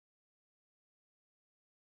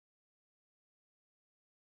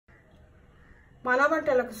మన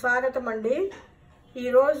వంటలకు స్వాగతం అండి.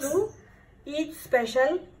 ఈరోజు ఈద్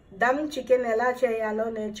స్పెషల్ దమ్ చికెన్ ఎలా చేయాలో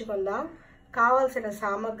నేర్చుకుందాం. కావాల్సిన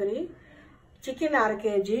సామాగ్రి చికెన్ 1/2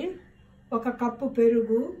 kg, 1 కప్పు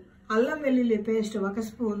పెరుగు, అల్లం వెల్లుల్లి పేస్ట్ 1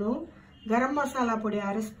 స్పూను, గరం మసాలా పొడి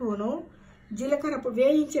 1/2 స్పూను,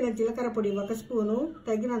 వేయించిన జీలకర్ర పొడి 1 స్పూను,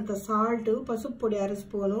 తగినంత సాల్ట్, పసుపు పొడి 1/2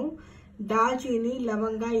 స్పూను, దాల్చీని,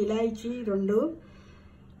 లవంగ, ఇలాచీ 2,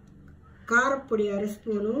 కారపొడి 1/2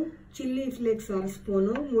 స్పూను, చిల్లీ ఫ్లేక్స్ 1/2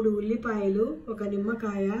 స్పూను, 3 ఉల్లిపాయలు, 1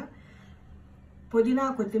 నిమ్మకాయ, పుదీనా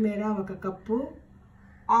కొత్తిమీర 1 కప్పు,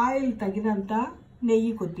 ఆయిల్ తగినంత,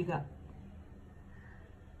 నెయ్యి కొద్దిగా.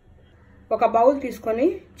 ఒక బౌల్ తీసుకొని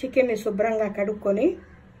చికెన్ని శుభ్రంగా కడుక్కొని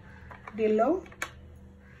దీనిలో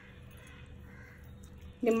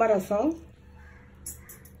నిమ్మరసం,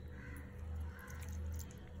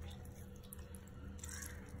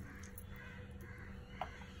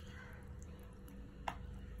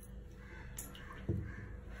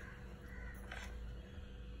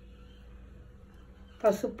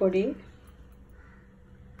 పసుపు పొడి,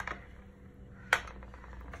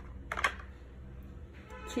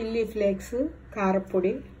 చిల్లీ ఫ్లేక్స్,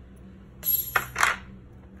 కారపొడి,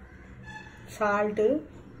 సాల్ట్,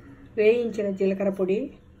 వేయించిన జీలకర్ర పొడి,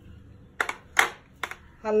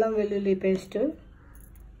 అల్లం వెల్లుల్లి పేస్ట్,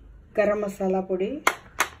 గరం మసాలా పొడి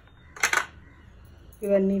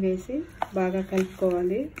ఇవన్నీ వేసి బాగా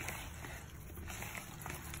కలుపుకోవాలి.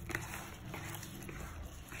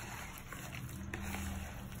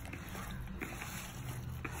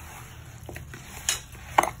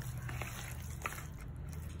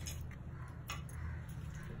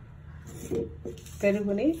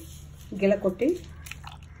 పెరుగుని గిలకొట్టి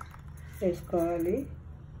వేసుకోవాలి.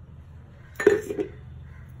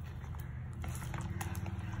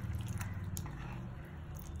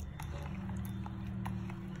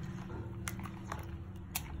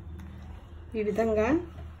 ఈ విధంగా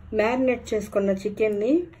మ్యారినేట్ చేసుకున్న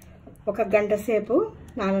చికెన్ని 1 గంట సేపు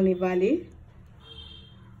నాననివ్వాలి.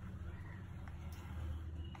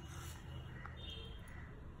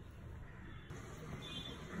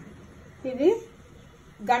 ఇది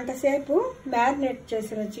గంట సేపు మ్యారినేట్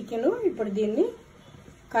చేసిన చికెన్. ఇప్పుడు దీన్ని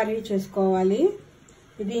కర్రీ చేసుకోవాలి.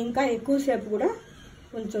 ఇది ఇంకా ఎక్కువసేపు కూడా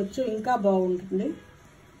ఉంచవచ్చు, ఇంకా బాగుంటుంది.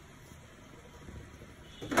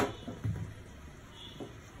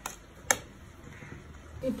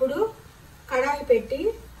 ఇప్పుడు కడాయి పెట్టి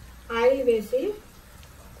ఆయిల్ వేసి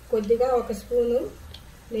కొద్దిగా 1 స్పూను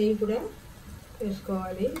నెయ్యి కూడా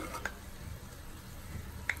వేసుకోవాలి.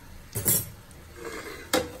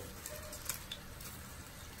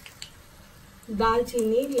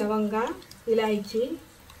 దాల్చీని, లవంగ, ఇలాచీ,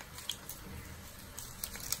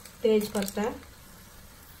 తేజ్పత్తా,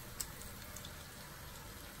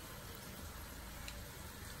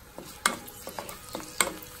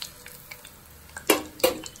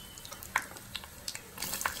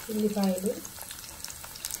 ఉల్లిపాయలు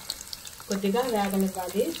కొద్దిగా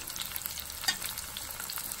వేగనివ్వాలి.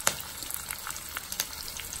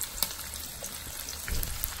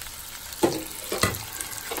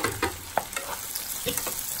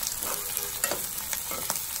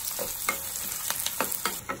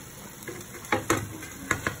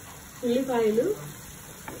 ఉల్లిపాయలు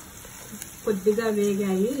కొద్దిగా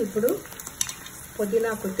వేగాయి. ఇప్పుడు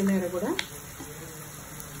పుదీనా కొత్తిమీర కూడా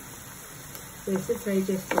వేసి ఫ్రై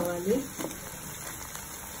చేసుకోవాలి.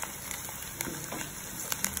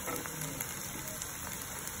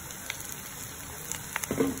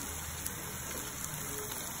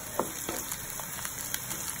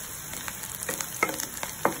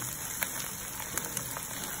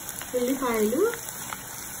 ఉల్లిపాయలు,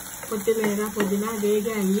 కొత్తిమీర, పుదీనా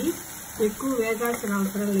వేగాయి. ఎక్కువ వేగాల్సిన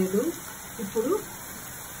అవసరం లేదు. ఇప్పుడు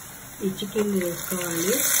ఈ చికెన్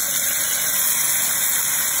వేసుకోవాలి.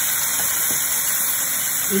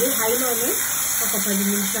 ఇది హైలోనే ఒక 10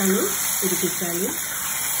 నిమిషాలు ఉడికించాలి.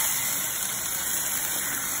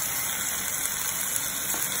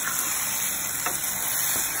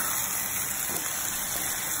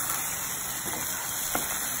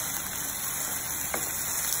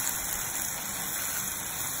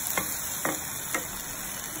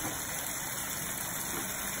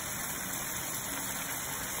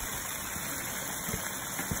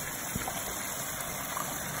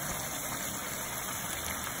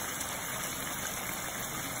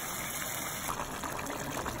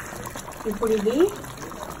 ఇప్పుడు ఇది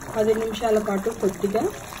 10 నిమిషాల పాటు కొద్దిగా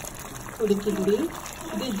ఉడికింది.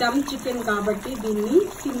 ఇది దమ్ చికెన్ కాబట్టి దీన్ని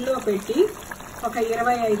సిమ్లో పెట్టి ఒక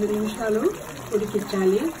 25 నిమిషాలు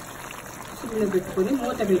ఉడికించాలి. సిమ్లో పెట్టుకొని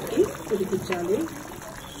మూత పెట్టి ఉడికించాలి.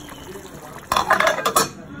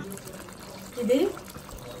 ఇది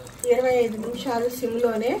 25 నిమిషాలు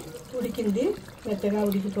సిమ్లోనే ఉడికింది, మెత్తగా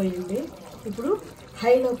ఉడికిపోయింది. ఇప్పుడు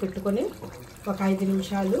హైలో పెట్టుకొని ఒక 5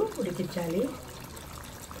 నిమిషాలు ఉడికించాలి.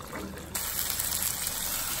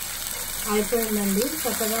 అయిపోయిందండి,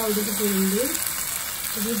 చక్కగా ఉడికిపోయింది.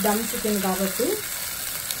 ఇది దమ్ చికెన్ కాబట్టి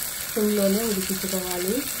సిమ్లోనే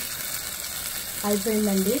ఉడికించుకోవాలి.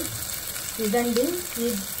 అయిపోయిందండి. ఇదండి ఈ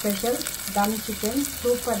special dum chicken.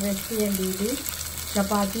 Super recipe అండి ఇది.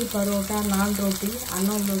 చపాతీ, పరోటా, నాన్ రోటీ,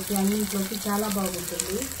 అన్నంలోకి అన్నింటిలోకి చాలా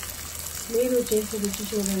బాగుంటుంది. మీరు చేసి రుచి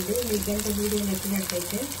చూడండి. మీకు గంట వీడియో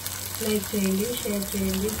నచ్చినట్లయితే లైక్ చేయండి, షేర్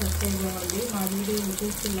చేయండి, సబ్స్క్రైబ్ అవ్వండి. మా వీడియోని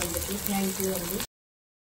చూస్తున్నందుకు థ్యాంక్ యూ అండి.